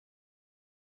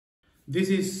This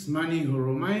is Manny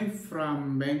Hurumay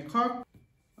from Bangkok,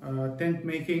 tent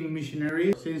making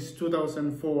missionary since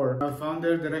 2004.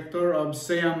 Founder director of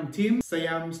SIAM team.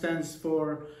 SIAM stands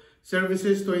for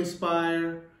Services to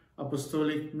Inspire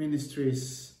Apostolic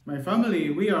Ministries. My family,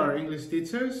 we are English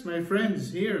teachers. My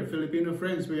friends here, Filipino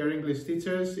friends, we are English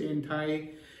teachers in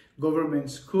Thai Government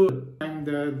School. I'm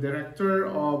the director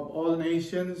of All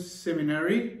Nations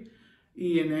Seminary,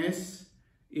 ENS,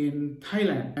 in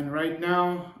Thailand. And right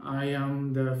now, I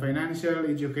am the financial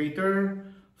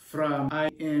educator from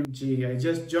IMG. I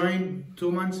just joined 2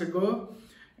 months ago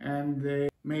and they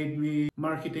made me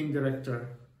marketing director.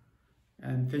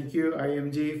 And thank you,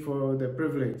 IMG, for the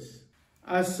privilege.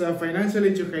 As a financial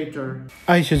educator,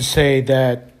 I should say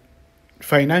that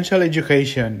financial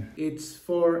education, it's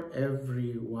for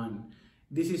everyone.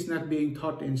 This is not being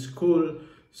taught in school,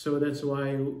 so that's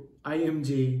why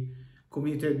IMG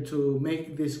committed to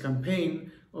make this campaign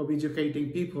of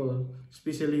educating people,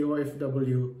 especially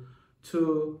OFW,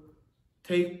 to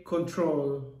take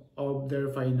control of their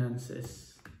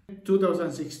finances.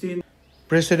 2016,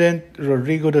 President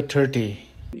Rodrigo Duterte,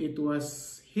 it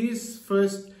was his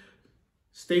first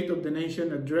State of the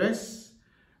Nation address.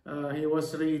 He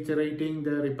was reiterating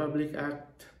the Republic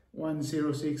Act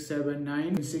 10679.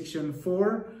 In Section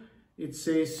 4, it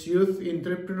says Youth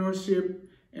Entrepreneurship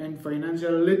and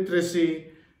Financial Literacy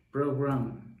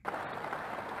Program.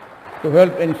 To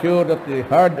help ensure that the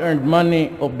hard-earned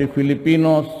money of the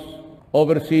Filipinos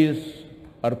overseas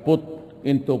are put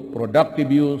into productive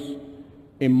use,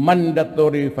 a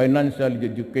mandatory financial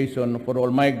education for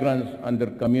all migrants and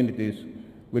their communities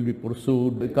will be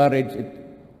pursued to encourage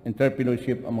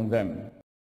entrepreneurship among them.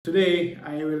 Today,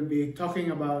 I will be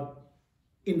talking about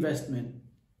investment.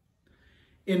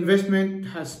 Investment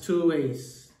has two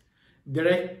ways: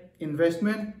 direct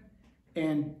investment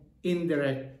and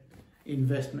indirect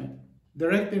investment.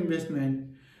 Direct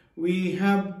investment, we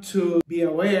have to be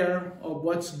aware of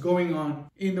what's going on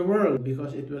in the world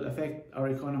because it will affect our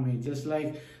economy, just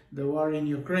like the war in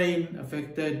Ukraine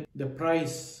affected the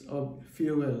price of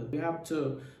fuel. We have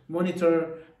to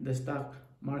monitor the stock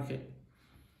market.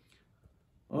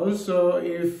 Also,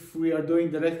 if we are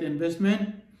doing direct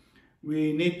investment,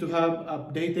 we need to have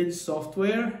updated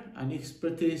software and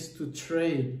expertise to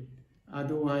trade.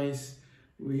 Otherwise,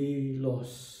 we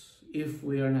lose. If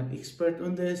we are not expert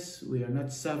on this, we are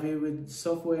not savvy with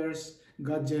softwares,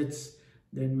 gadgets,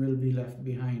 then we'll be left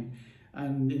behind.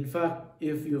 And in fact,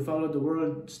 if you follow the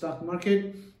world stock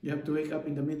market, you have to wake up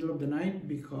in the middle of the night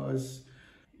because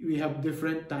we have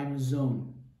different time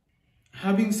zone.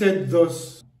 Having said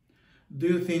those, do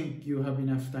you think you have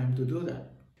enough time to do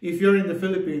that? If you're in the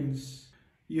Philippines,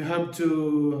 you have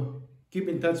to keep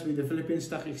in touch with the Philippine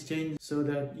Stock Exchange so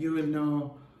that you will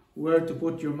know where to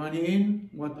put your money in,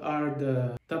 what are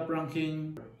the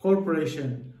top-ranking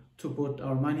corporation to put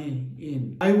our money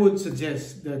in. I would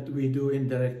suggest that we do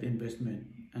indirect investment.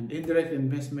 And indirect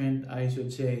investment, I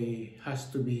should say, has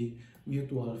to be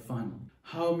mutual fund.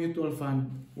 How mutual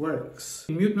fund works.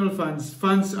 In mutual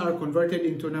funds are converted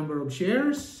into a number of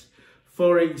shares.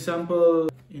 For example,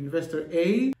 investor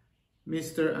A,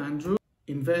 Mr. Andrew,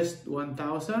 invest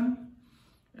 1,000,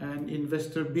 and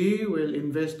investor B will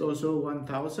invest also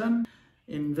 1,000.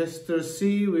 Investor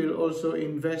C will also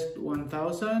invest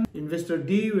 1,000. Investor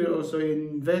D will also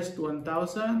invest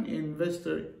 1,000.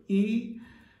 Investor E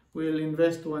will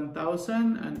invest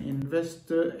 1,000, and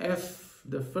investor F,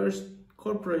 the first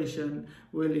corporation,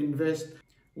 will invest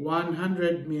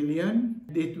 100 million.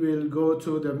 It will go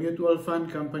to the mutual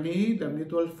fund company. The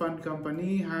mutual fund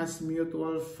company has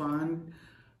mutual fund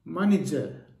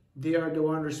manager. They are the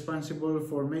one responsible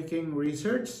for making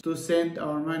research to send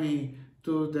our money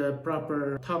to the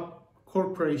proper top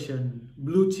corporation,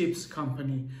 blue chips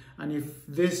company. And if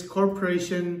this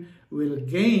corporation will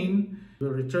gain,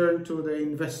 we'll return to the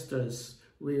investors.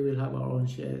 We will have our own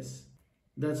shares.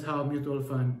 That's how mutual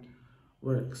fund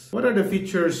works. What are the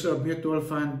features of mutual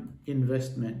fund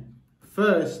investment?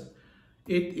 First,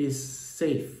 it is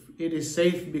safe. It is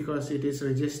safe because it is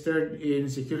registered in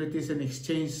Securities and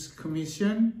Exchange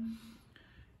Commission.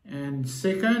 And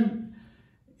second,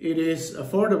 it is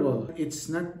affordable. It's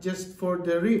not just for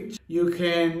the rich. You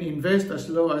can invest as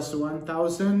low as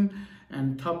 1,000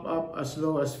 and top up as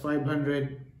low as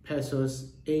 500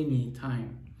 pesos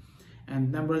anytime.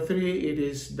 And number three, it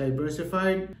is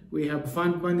diversified. We have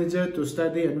fund manager to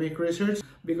study and make research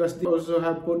because they also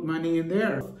have put money in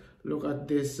there. Look at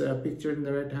this picture on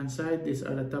the right hand side. These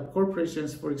are the top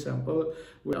corporations, for example,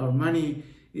 where our money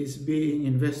is being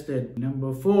invested.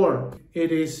 Number four,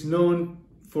 it is known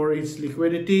for its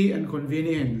liquidity and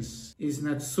convenience. It's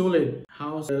not solid.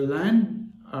 House or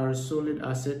land are solid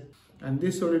asset. And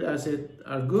these solid assets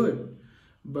are good.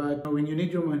 But when you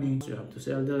need your money, you have to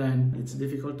sell the land. It's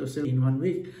difficult to sell in 1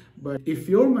 week. But if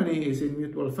your money is in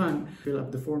mutual fund, fill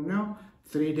up the form now,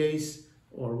 3 days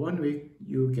or 1 week,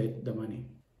 you get the money.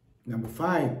 Number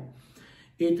 5,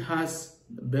 it has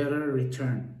better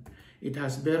return. It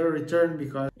has better return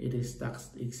because it is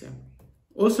tax exempt.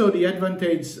 Also, the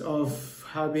advantage of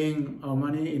having our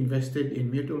money invested in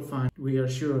mutual fund, we are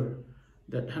sure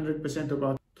that 100% of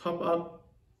our top up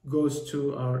goes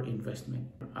to our investment.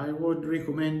 I would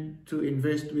recommend to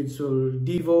invest with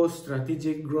Soldivo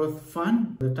Strategic Growth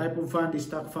Fund. The type of fund is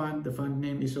stock fund. The fund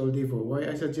name is Soldivo. Why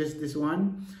I suggest this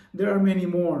one? There are many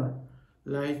more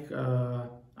like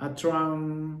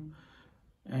Atram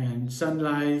and Sun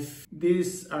Life.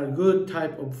 These are good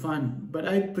type of fund, but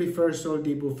I prefer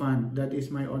Soldivo fund. That is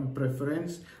my own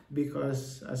preference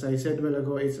because, as I said a while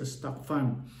ago, it's a stock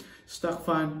fund. Stock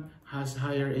fund has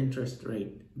higher interest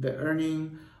rate. The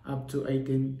earning up to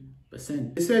 18%.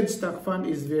 They said stock fund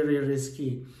is very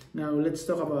risky. Now let's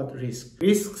talk about risk.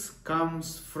 Risks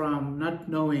comes from not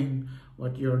knowing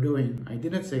what you're doing. I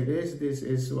didn't say this. This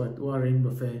is what Warren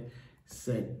Buffett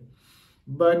said.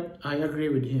 But I agree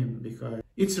with him because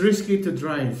it's risky to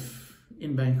drive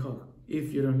in Bangkok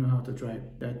if you don't know how to drive.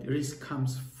 That risk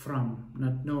comes from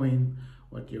not knowing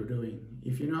what you're doing.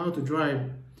 If you know how to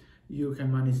drive, you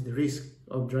can manage the risk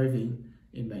of driving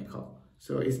in Bangkok.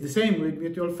 So it's the same with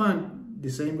mutual fund, the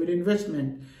same with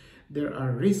investment. There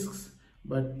are risks,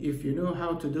 but if you know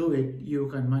how to do it, you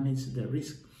can manage the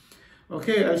risk.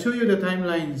 Okay, I'll show you the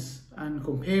timelines and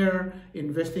compare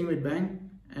investing with bank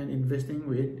and investing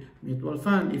with mutual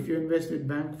fund. If you invest with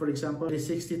bank, for example, it's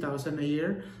 60,000 a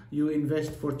year. You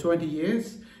invest for 20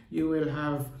 years, you will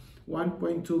have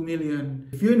 1.2 million.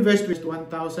 If you invest with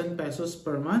 1,000 pesos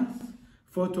per month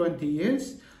for 20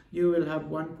 years, you will have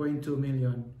 1.2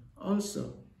 million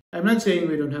also. I'm not saying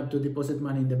we don't have to deposit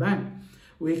money in the bank.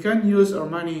 We can use our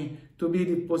money to be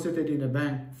deposited in the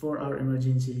bank for our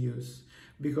emergency use.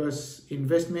 Because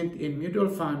investment in mutual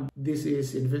fund, this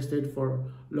is invested for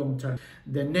long term.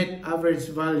 The net average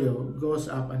value goes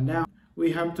up and down.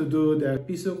 We have to do the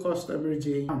peso cost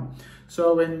averaging.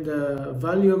 So when the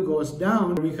value goes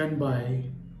down, we can buy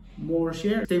more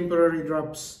shares. Temporary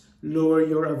drops lower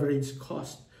your average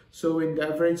cost. So when the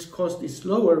average cost is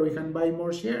lower, we can buy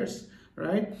more shares,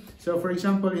 right? So for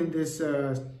example, in this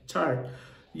chart,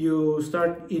 you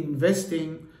start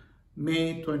investing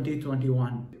May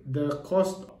 2021. The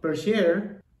cost per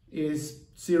share is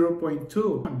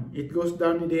 0.2. It goes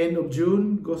down in the end of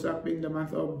June, goes up in the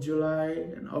month of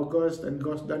July and August, and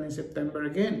goes down in September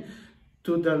again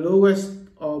to the lowest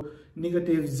of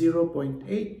negative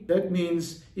 0.8. That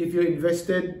means if you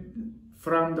invested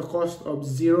from the cost of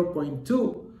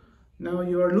 0.2, now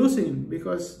you are losing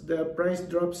because the price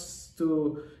drops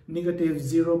to negative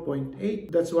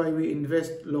 0.8. That's why we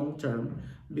invest long term,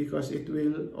 because it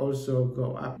will also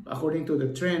go up. According to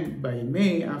the trend, by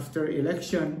May after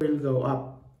election, it will go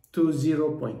up to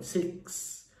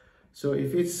 0.6. So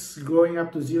if it's going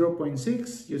up to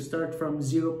 0.6, you start from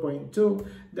 0.2,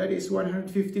 that is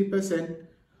 150%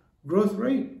 growth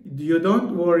rate. You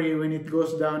don't worry when it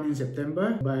goes down in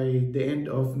September. By the end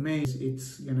of May,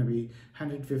 it's gonna be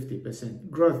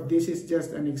 150% growth. This is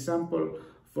just an example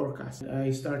forecast. I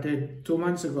started 2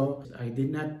 months ago. I did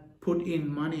not put in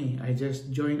money. I just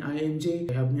joined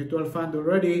IMG. I have mutual fund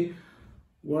already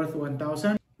worth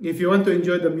 1,000. If you want to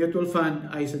enjoy the mutual fund,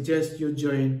 I suggest you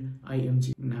join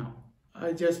IMG now.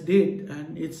 I just did,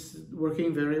 and it's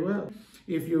working very well.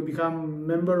 If you become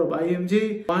member of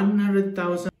IMG,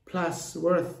 100,000 plus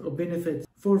worth of benefits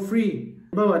for free.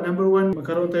 Number one,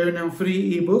 magkaroon tayo ng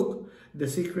free ebook, The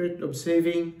Secret of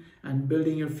Saving and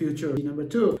Building Your Future. Number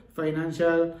 2,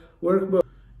 financial workbook,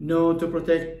 Know to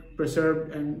Protect,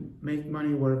 Preserve, and Make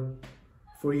Money Work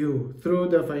for you through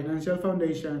the Financial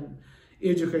Foundation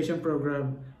education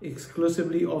program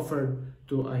exclusively offered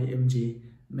to IMG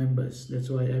members. That's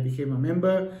why I became a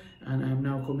member, and I'm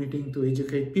now committing to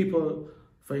educate people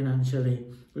financially.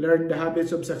 Learn the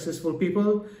habits of successful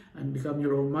people and become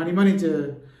your own money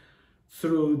manager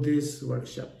through these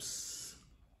workshops.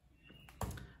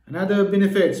 Another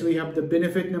benefits, we have the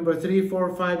benefit number 3,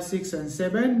 4, 5, 6, and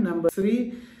 7. Number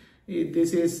 3,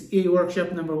 this is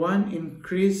e-workshop number 1,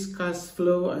 increase cash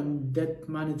flow and debt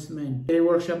management.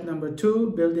 E-workshop number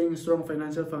 2, building strong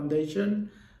financial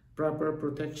foundation, proper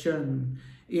protection.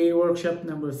 E-workshop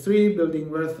number 3,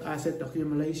 building wealth asset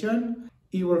accumulation.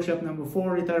 E-workshop number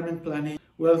 4, retirement planning,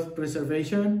 wealth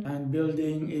preservation, and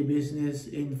building a business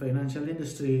in financial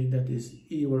industry. That is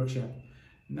e-workshop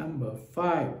number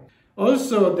 5.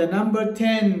 Also, the number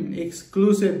 10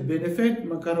 exclusive benefit,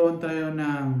 magkaroon tayo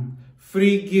ng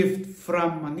Free gift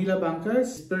from Manila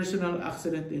Bankers, personal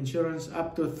accident insurance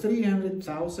up to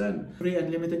 300,000. Free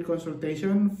unlimited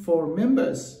consultation for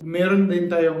members. Meron din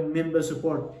tayong member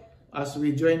support. As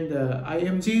we join the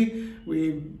IMG,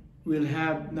 we will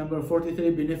have number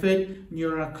 43 benefit,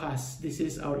 NeuraCash. This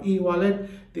is our e-wallet.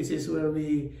 This is where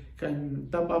we can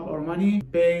top up our money,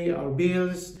 pay our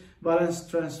bills, balance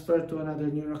transfer to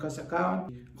another NeuraCash account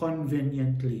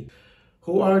conveniently.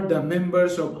 Who are the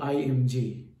members of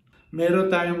IMG?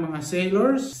 Meron tayong mga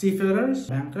sailors,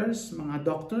 seafarers, bankers, mga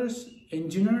doctors,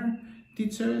 engineer,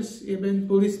 teachers,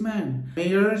 even policemen,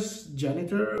 mayors,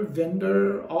 janitor,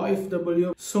 vendor,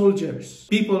 OFW, soldiers,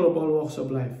 people of all walks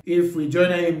of life. If we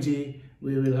join IMG,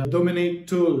 we will have Dominate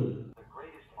Tool. The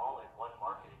greatest all-in-one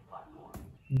marketing platform.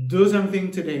 Do something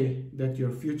today that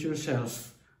your future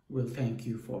self will thank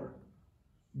you for.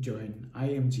 Join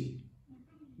IMG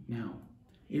now.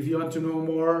 If you want to know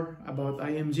more about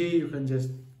IMG, you can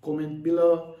just comment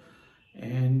below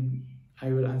and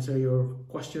I will answer your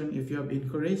question if you have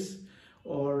inquiries,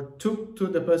 or talk to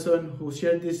the person who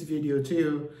shared this video to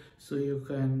you so you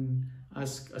can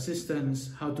ask assistance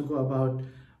how to go about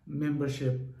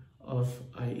membership of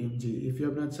IMG. If you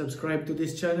have not subscribed to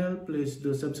this channel, please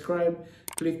do subscribe.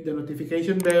 Click the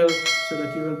notification bell so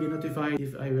that you will be notified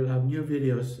if I will have new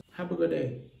videos. Have a good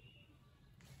day.